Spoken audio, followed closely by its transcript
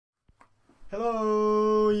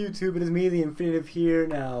Hello YouTube, it is me, the Infinitive here.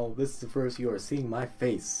 Now, this is the first you are seeing my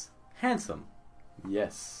face. Handsome.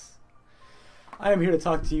 Yes. I am here to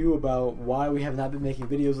talk to you about why we have not been making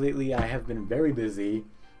videos lately. I have been very busy.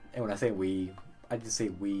 And when I say we, I just say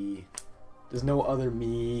we. There's no other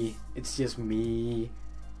me. It's just me.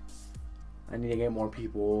 I need to get more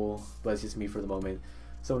people, but it's just me for the moment.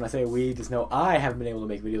 So when I say we, just know I haven't been able to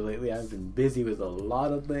make videos lately. I've been busy with a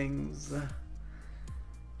lot of things.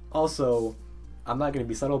 Also, I'm not going to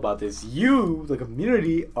be subtle about this. You, the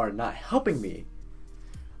community, are not helping me.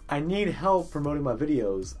 I need help promoting my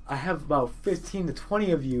videos. I have about 15 to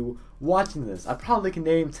 20 of you watching this. I probably can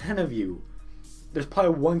name 10 of you. There's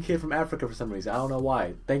probably one kid from Africa for some reason. I don't know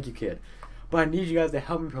why. Thank you, kid. But I need you guys to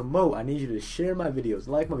help me promote. I need you to share my videos,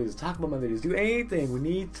 like my videos, talk about my videos, do anything. We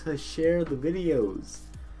need to share the videos.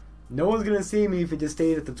 No one's going to see me if it just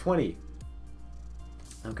stays at the 20.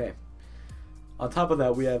 Okay. On top of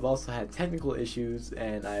that, we have also had technical issues,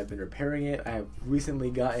 and I have been repairing it. I have recently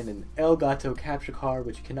gotten an Elgato capture card,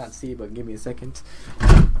 which you cannot see, but give me a second.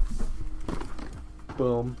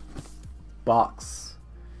 Boom. Box.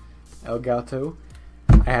 Elgato.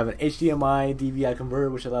 I have an HDMI DVI converter,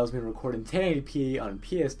 which allows me to record in 1080p on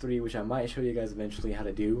PS3, which I might show you guys eventually how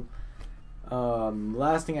to do.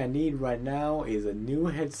 Last thing I need right now is a new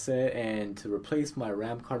headset and to replace my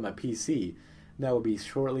RAM card on my PC. That will be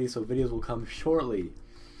shortly, so videos will come shortly.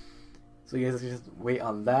 So you guys just wait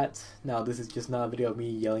on that. Now this is just not a video of me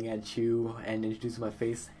yelling at you and introducing my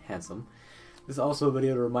face, handsome. This is also a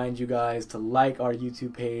video to remind you guys to like our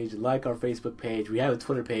YouTube page, like our Facebook page. We have a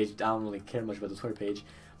Twitter page. I don't really care much about the Twitter page,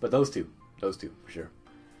 but those two for sure.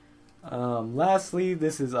 Lastly,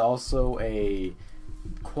 this is also a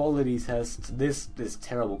quality test. This is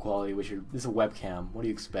terrible quality. This is a webcam. What do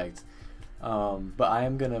you expect? But I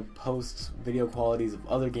am gonna post video qualities of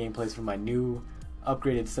other gameplays from my new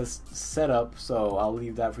upgraded setup, so I'll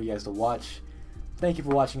leave that for you guys to watch. Thank you for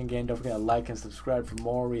watching again. Don't forget to like and subscribe for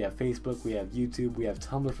more. We have Facebook, we have YouTube, we have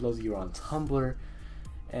Tumblr for those of you who are on Tumblr,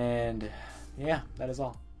 and yeah, that is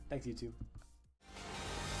all. Thanks, YouTube.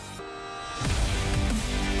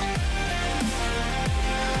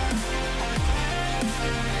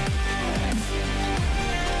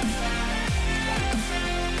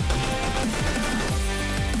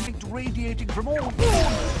 Radiating from all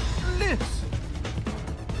lips.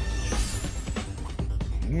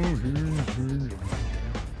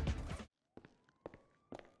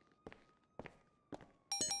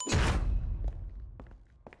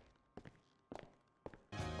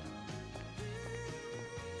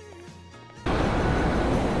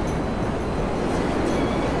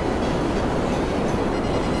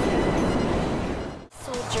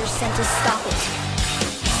 Soldiers sent to stop it.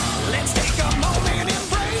 Let's take a moment and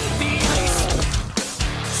break the ice.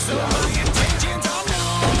 So my intentions are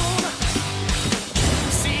known.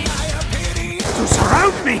 See, I have pity To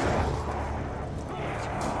surround me.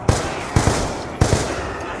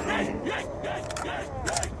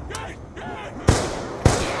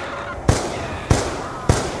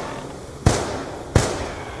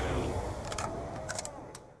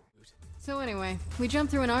 So anyway, we jump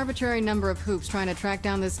through an arbitrary number of hoops trying to track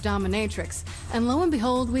down this dominatrix, and lo and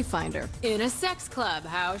behold, we find her. In a sex club,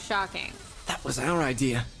 how shocking. That was our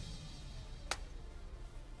idea.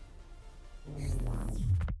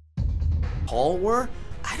 Paul were?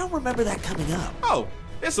 I don't remember that coming up. Oh,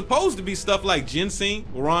 there's supposed to be stuff like ginseng,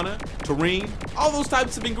 guarana, taurine, all those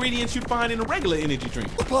types of ingredients you'd find in a regular energy drink.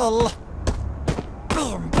 pull.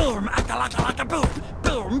 Boom, boom, aka boom.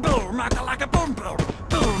 Boom, boom, aka boom, boom.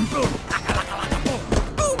 Boom, boom, aka boom.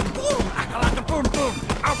 Boom, boom, aka boom, boom.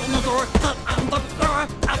 Open the door, sit on the floor.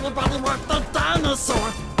 Everybody work the dinosaur.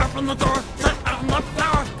 Open the door, sit on the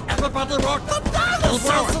floor. Everybody work the dinosaur. It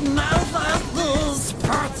was another this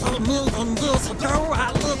party million years ago.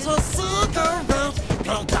 I lit a cigarette,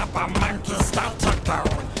 picked up a monkey, start to go.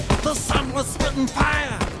 The sun was spitting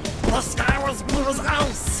fire. The sky was blue as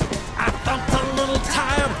ice.